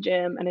being in the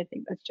gym, and I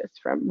think that's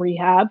just from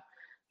rehab.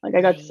 Like,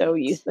 I got so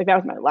right. used like, that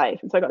was my life,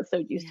 and so I got so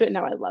used to Yeah, it,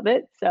 now I love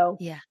it, so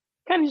yeah,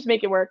 kinda just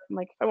make it work. I'm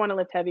like, if I wanna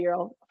lift heavier,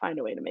 I'll find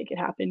a way to make it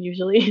happen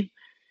usually.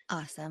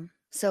 awesome.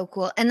 So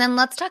cool. And then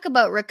let's talk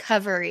about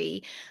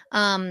recovery.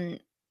 Um,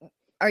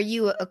 are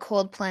you a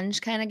cold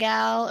plunge kinda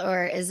gal,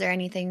 or is there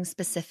anything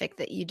specific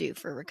that you do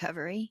for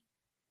recovery?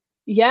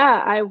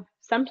 Yeah, I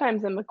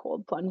sometimes I'm a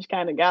cold plunge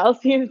kinda gal,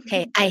 seems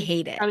Hey, I it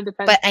hate it, kinda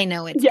depends. but I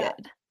know it's Yeah,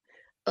 good.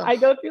 Ugh, I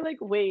go through, like,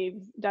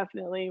 waves,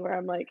 definitely, where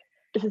I'm like,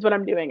 "This is what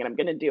I'm doing, and I'm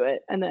gonna do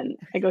it," and then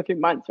I okay. go through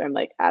months where I'm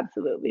like,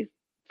 "Absolutely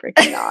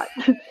freaking not."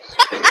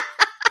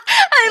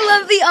 I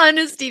love the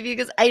honesty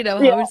because I know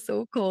Yeah, how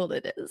so cold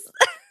it is.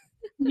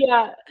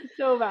 yeah,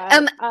 so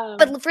bad. Um,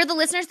 but for the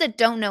listeners that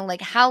don't know,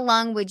 like, how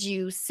long would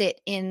you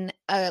sit in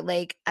a,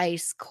 like,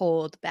 ice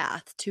cold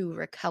bath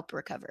to help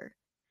recover?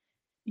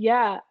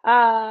 Yeah,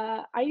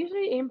 I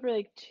usually aim for,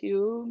 like,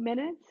 2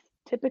 minutes,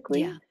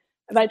 typically, Yeah,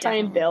 but it's I try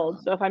and definitely build,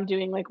 long. so if I'm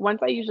doing like,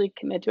 once I usually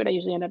commit to it, I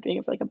usually end up doing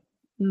it for, like, a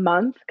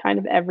month, kind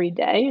of every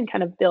day and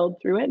kind of build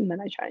through it, and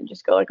then I try and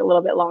just go, like, a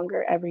little bit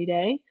longer every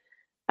day.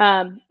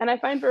 And I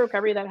find for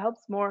recovery that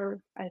helps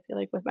more, I feel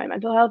like, with my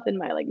mental health and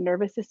my, like,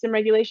 nervous system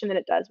regulation than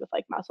it does with,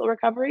 like, muscle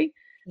recovery.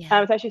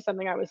 Yeah, It's actually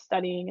something I was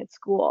studying at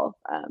school,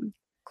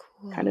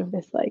 kind cool. of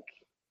this, like,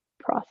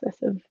 process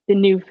of the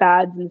new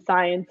fads in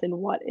science and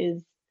what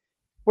is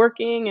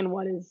working and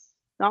what is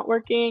not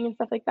working and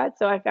stuff like that.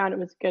 So I found it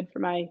was good for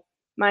my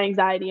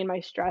anxiety and my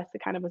stress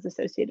that kind of was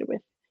associated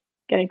with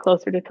getting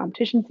closer to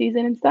competition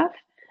season and stuff.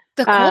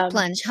 The cold Um,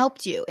 plunge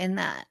helped you in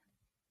that.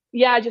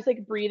 yeah, just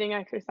like breathing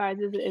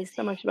exercises is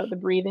so much about Amazing. the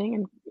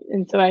breathing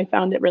and so I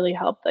found it really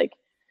helped like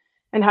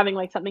and having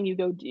like something you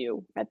go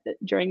do at the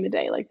during the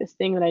day, like this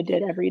thing that I Yeah,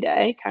 did every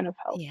day kind of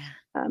helped yeah,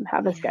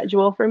 have a yeah.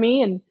 schedule for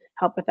me and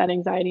help with that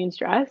anxiety and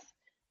stress.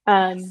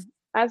 Yes.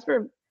 As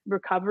for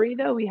recovery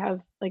though, we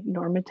have like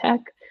Normatec,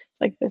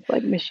 like this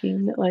like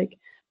machine that like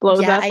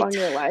blows Yeah, up on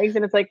your legs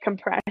and it's like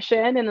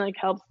compression and like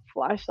helps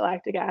flush the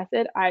lactic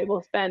acid. I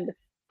will spend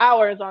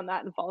hours on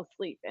that and fall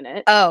asleep in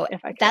it oh,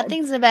 if I that could.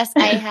 thing's the best.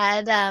 I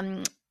had,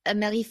 a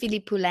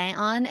Marie-Philippe Poulin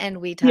on, and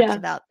we talked Yeah,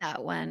 about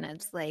that one.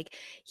 It's like,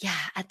 yeah,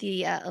 at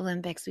the,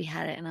 Olympics, we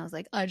had it, and I was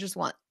like, "I just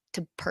want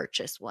to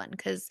purchase one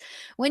because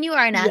when you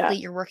are an yeah, athlete,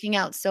 you're working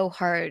out so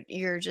hard,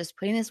 you're just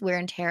putting this wear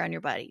and tear on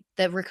your body.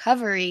 The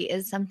recovery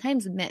is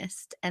sometimes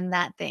missed, and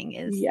that thing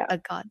is yeah. a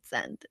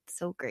godsend. It's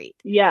so great.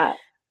 Yeah.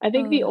 I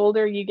think the Oh,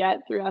 older you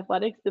get through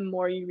athletics, the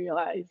more you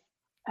realize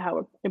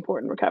how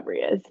important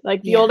recovery is.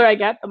 Like, the older yeah. I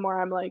get, the more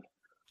I'm like,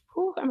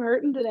 "Whew, I'm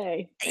hurting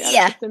today. I gotta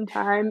Yeah. put some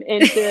time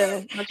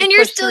into not And just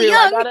you're push still through,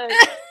 I young. gotta."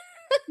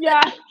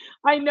 Yeah,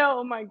 I know,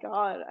 oh my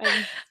god.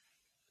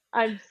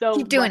 I'm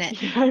so Keep doing it.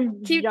 lucky I'm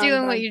Keep young,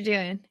 doing but what I'm you're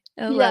doing.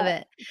 I love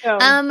it.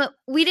 So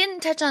We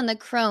didn't touch on the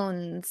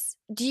Crohn's.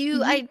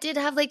 mhm. I did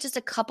have like just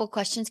a couple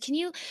questions. Can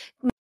you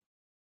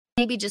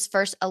maybe just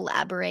first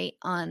elaborate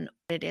on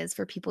what it is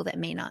for people that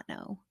may not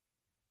know?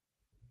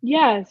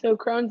 Yeah, so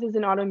Crohn's is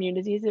an autoimmune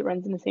disease. It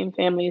runs in the same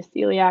family as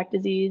celiac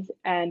disease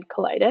and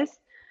colitis,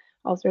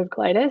 ulcerative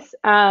colitis.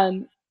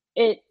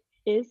 It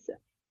is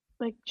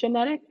like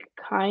genetic,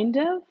 kind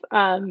of.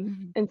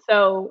 Mhm. And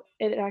so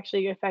it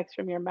actually affects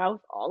from your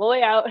mouth all the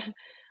way out.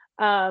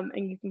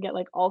 And you can get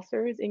like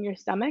ulcers in your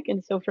stomach.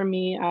 And so for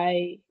me,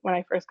 when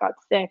I first got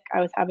sick,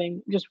 I was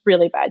having just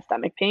really bad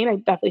stomach pain.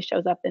 It definitely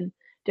shows up in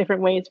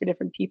different ways for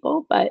different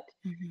people. But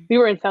Mhm. we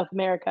were in South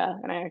America,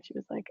 and I actually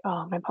was like,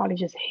 oh, my body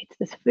just hates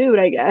this food,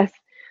 I guess.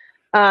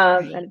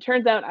 Right. And it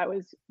turns out I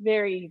was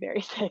very,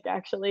 very sick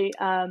actually.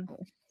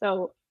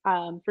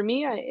 For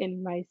me,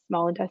 in my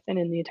small intestine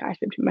and the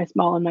attachment between my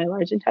small and my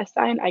large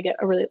intestine, I get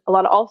a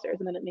lot of ulcers,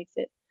 and then it makes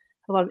it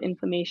a lot of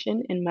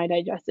inflammation in my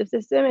digestive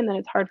system, and then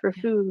it's hard for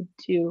Yeah. food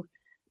to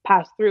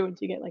pass through, and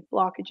so you get like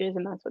blockages,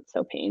 and that's what's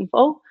so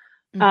painful.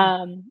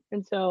 Mhm.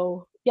 And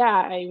so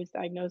yeah, I was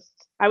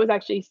diagnosed. I was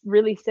actually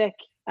really sick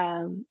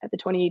at the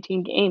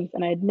 2018 games,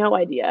 and I had no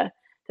idea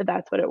that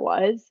that's what it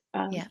was.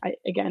 Yeah. I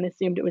again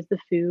assumed it was the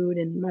food,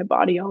 and my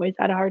body always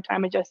had a hard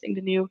time adjusting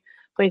to new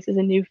places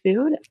and new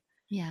food.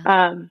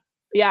 Yeah.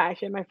 Yeah, I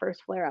actually had my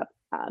first flare up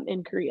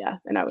in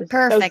Korea, and I was so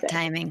Perfect sick.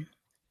 timing.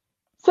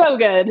 So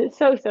good,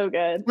 so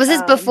good. Was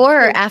this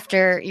before or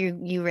after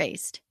you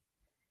raced?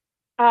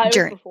 It was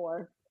During.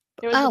 before.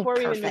 It was Oh, before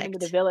we even moved into the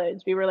perfect.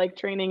 village. We were like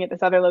training at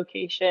this other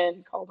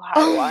location called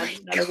High Oh my One,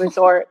 another God.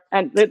 resort,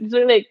 and it was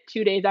literally like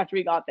 2 days after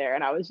we got there,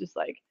 and I was just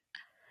like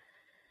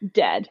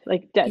dead,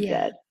 like dead, Yeah.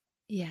 dead.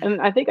 Yeah.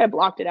 And I think I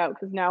blocked it out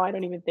because now I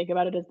don't even think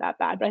about it as that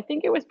bad, but I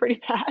think it was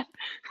pretty bad.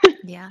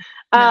 Yeah.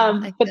 No,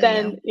 I But feel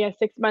then, you. yeah,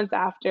 6 months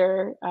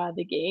after,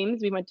 the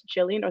games, we went to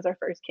Chile, and it was our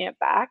first camp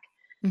back,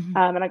 Mhm.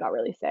 and I got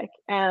really sick.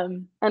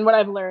 And what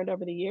I've learned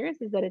over the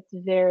years is that it's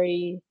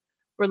very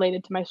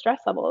related to my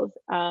stress levels.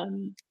 I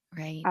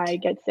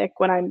Right. get sick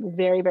when I'm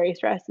very, very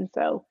stressed, and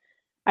so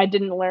I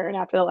didn't learn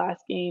after the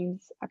last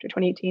games, after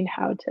 2018,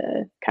 how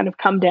to kind of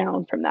come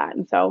down from that,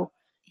 and so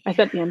I Yeah.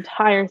 spent the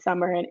entire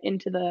summer and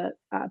into the,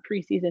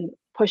 preseason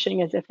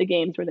pushing as if the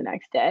games were the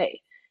next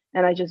day,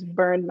 and I just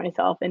burned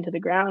myself into the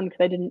ground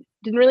because I didn't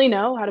really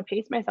know how to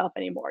pace myself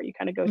anymore. You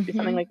kinda go through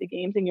something Mhm. like the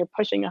games, and you're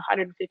pushing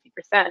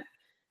 150%, and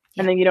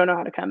Yep. then you don't know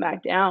how to come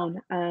back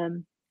down,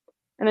 and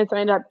then so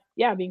I ended up,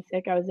 yeah, being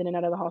sick. I was in and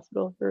out of the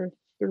hospital for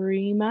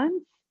 3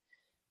 months.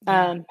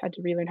 Yeah. Had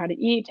to relearn how to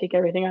eat, take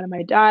everything out of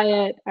my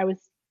diet. I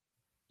was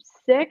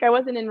sick. I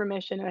wasn't in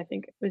remission, and I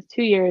think it was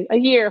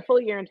a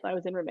full year until I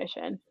was in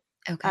remission.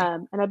 Okay.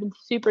 And I've been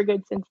super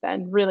good since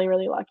then. Really,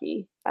 really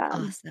lucky.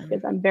 Because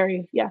Awesome.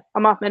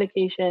 I'm off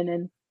medication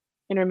and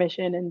in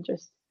remission and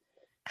just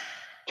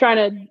trying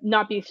to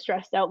not be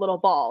stressed out little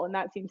ball, and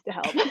that seems to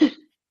help.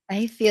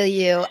 I feel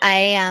you.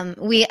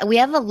 We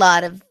have a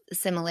lot of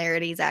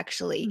similarities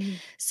actually. Mhm,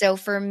 So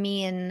for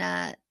me in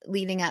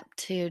leading up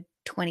to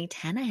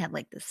 2010, I had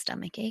like this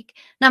stomach ache.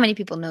 Not many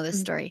people know this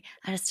mhm, story.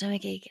 I had a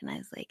stomach ache and I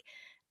was like,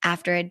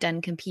 after I'd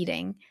done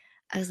competing,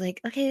 I was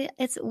like, okay,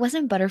 it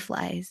wasn't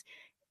butterflies.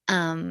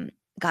 um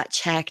got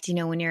checked.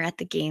 When you're at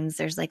the games,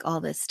 there's like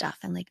all this stuff.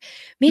 I'm like,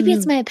 maybe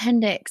it's mhm, my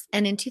appendix.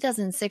 And in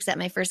 2006 at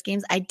my first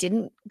games, I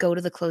didn't go to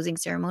the closing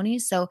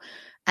ceremonies. So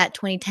at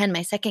 2010,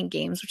 my second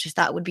games, which I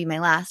thought would be my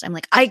last, I'm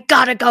like, I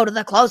gotta go to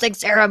the closing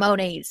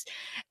ceremonies.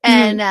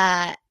 mhm,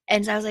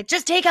 And so I was like,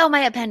 just take out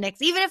my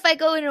appendix. Even if I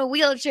go in a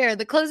wheelchair,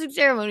 the closing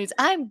ceremonies,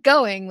 I'm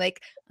going.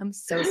 Like, I'm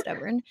so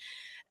stubborn.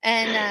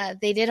 And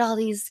they did all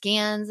these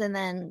scans, and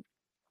then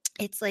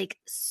it's like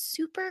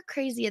super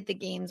crazy at the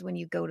games when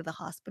you go to the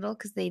hospital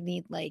because they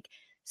need like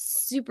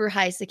super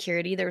high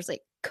security. There was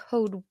like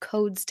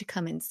codes to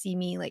come and see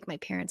me. Like my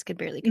parents could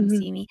barely come mhm.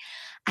 see me.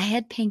 I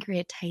had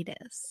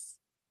pancreatitis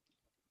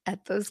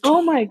at those Oh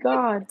games. my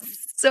god.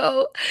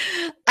 So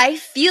I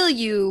feel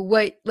you,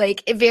 what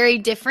like very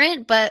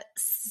different but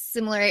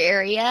similar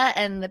area,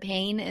 and the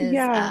pain is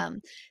Yeah.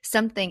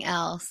 something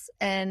else.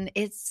 And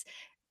it's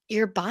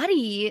your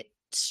body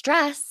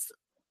stress,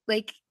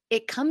 like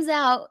it comes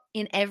out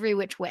in every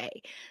which way.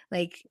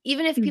 Like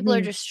even if people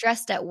are Mhm. just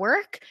stressed at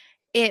work,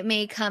 it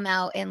may come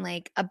out in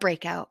like a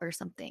breakout or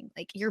something.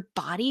 Like your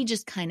body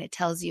just kind of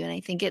tells you. And I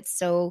think it's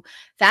so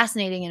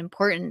fascinating and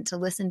important to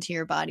listen to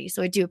your body.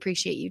 So I do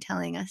appreciate you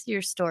telling us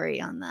your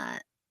story on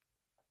that.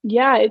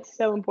 Yeah, it's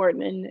so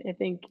important, and I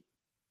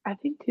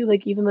think too,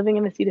 like, even living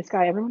in the sea to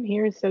sky, everyone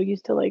here is so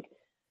used to, like,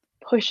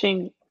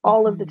 pushing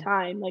all of the Mhm.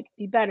 time, like,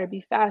 be better,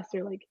 be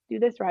faster, like, do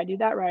this ride, do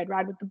that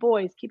ride with the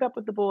boys, keep up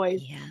with the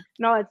boys, Yeah.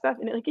 and all that stuff,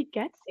 and it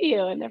gets to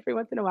you, and every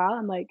once in a while,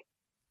 I'm like,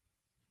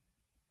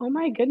 "Oh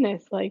my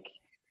goodness, like,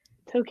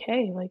 it's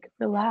okay, like,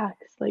 relax,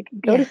 like,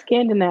 go to Yeah.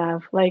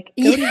 Scandinav, like,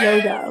 go to Yeah.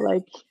 yoga,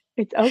 like,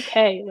 it's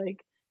okay,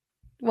 like,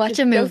 Watch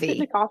just a go sit in a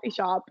movie. coffee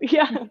shop."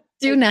 Yeah,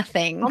 Do like,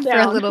 nothing calm for a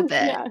down. little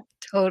bit. Yeah.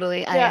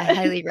 Totally. I Yeah.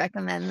 highly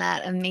recommend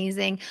that.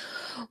 Amazing.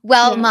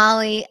 Well, Yeah.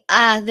 Mollie,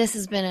 this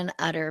has been an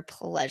utter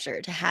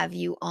pleasure to have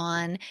you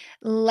on.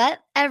 Let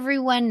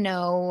everyone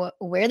know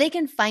where they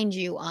can find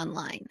you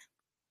online.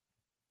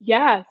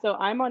 Yeah, so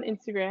I'm on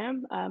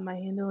Instagram. My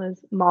handle is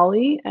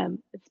Mollie,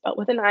 it's spelled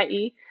with an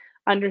IE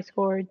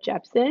underscore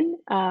Jepsen.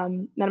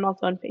 And I'm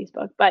also on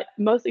Facebook, but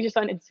mostly just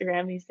on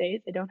Instagram these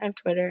days. I don't have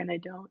Twitter and I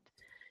don't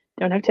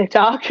have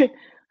TikTok.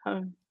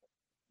 um,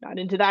 Not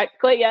into that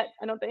quite yet,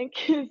 I don't think.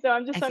 So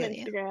I'm I just on feel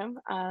you.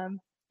 Instagram.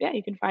 Yeah,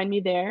 you can find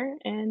me there,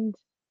 and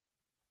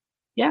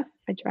yeah,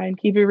 I try and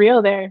keep it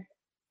real there.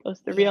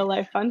 Post the Yeah, real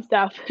life fun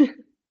stuff.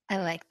 I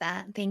like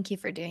that. Thank you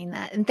for doing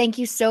that. And thank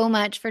you so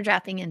much for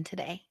dropping in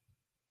today.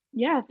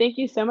 Yeah, thank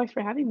you so much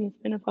for having me. It's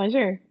been a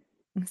pleasure.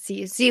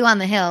 See you on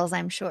the hills,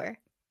 I'm sure.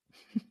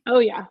 Oh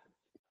yeah.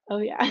 Oh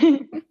yeah.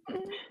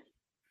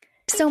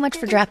 So much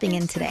for dropping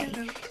in today.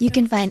 You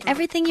can find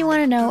everything you want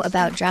to know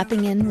about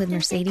Dropping In with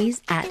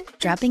Mercedes at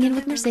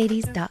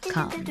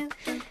droppinginwithmercedes.com.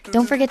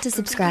 Don't forget to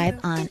subscribe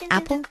on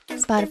Apple,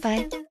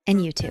 Spotify, and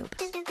YouTube.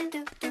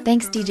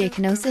 Thanks DJ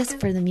Kenosis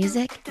for the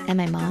music and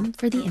my mom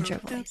for the intro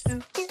voice.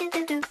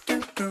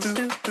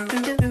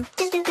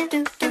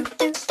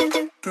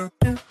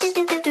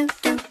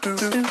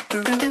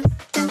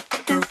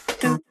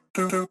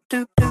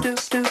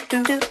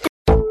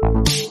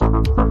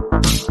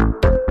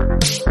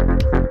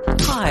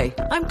 Hi,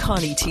 I'm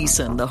Connie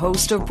Thiessen, the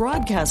host of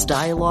Broadcast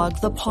Dialogue,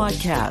 the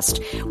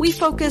podcast. We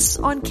focus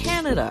on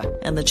Canada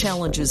and the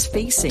challenges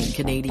facing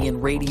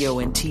Canadian radio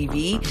and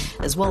TV,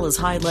 as well as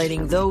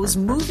highlighting those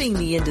moving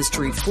the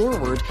industry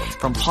forward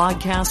from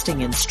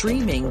podcasting and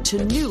streaming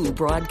to new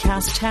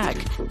broadcast tech.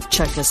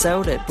 Check us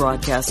out at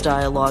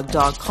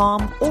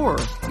broadcastdialogue.com or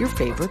your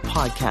favorite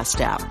podcast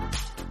app.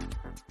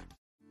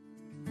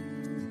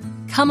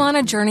 Come on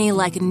a journey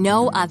like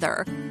no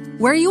other,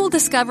 where you will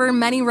discover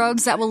many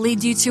roads that will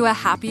lead you to a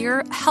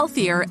happier,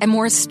 healthier, and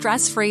more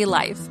stress-free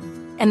life.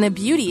 And the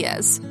beauty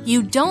is,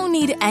 you don't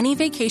need any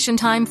vacation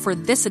time for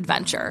this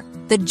adventure.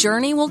 The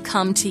journey will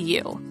come to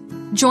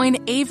you. Join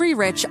Avery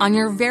Rich on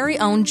your very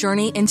own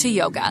journey into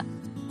yoga.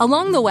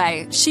 Along the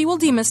way, she will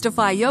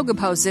demystify yoga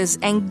poses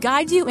and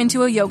guide you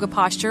into a yoga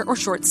posture or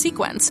short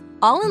sequence,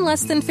 all in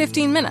less than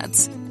 15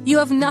 minutes. You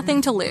have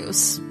nothing to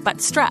lose but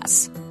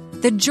stress.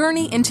 The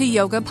Journey into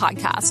Yoga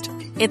podcast.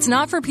 It's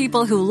not for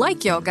people who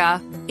like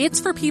yoga, it's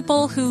for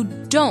people who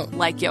don't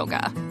like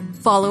yoga.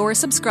 Follow or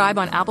subscribe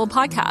on Apple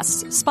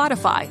Podcasts,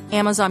 Spotify,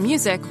 Amazon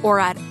Music, or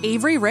at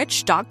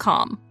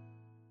averyrich.com.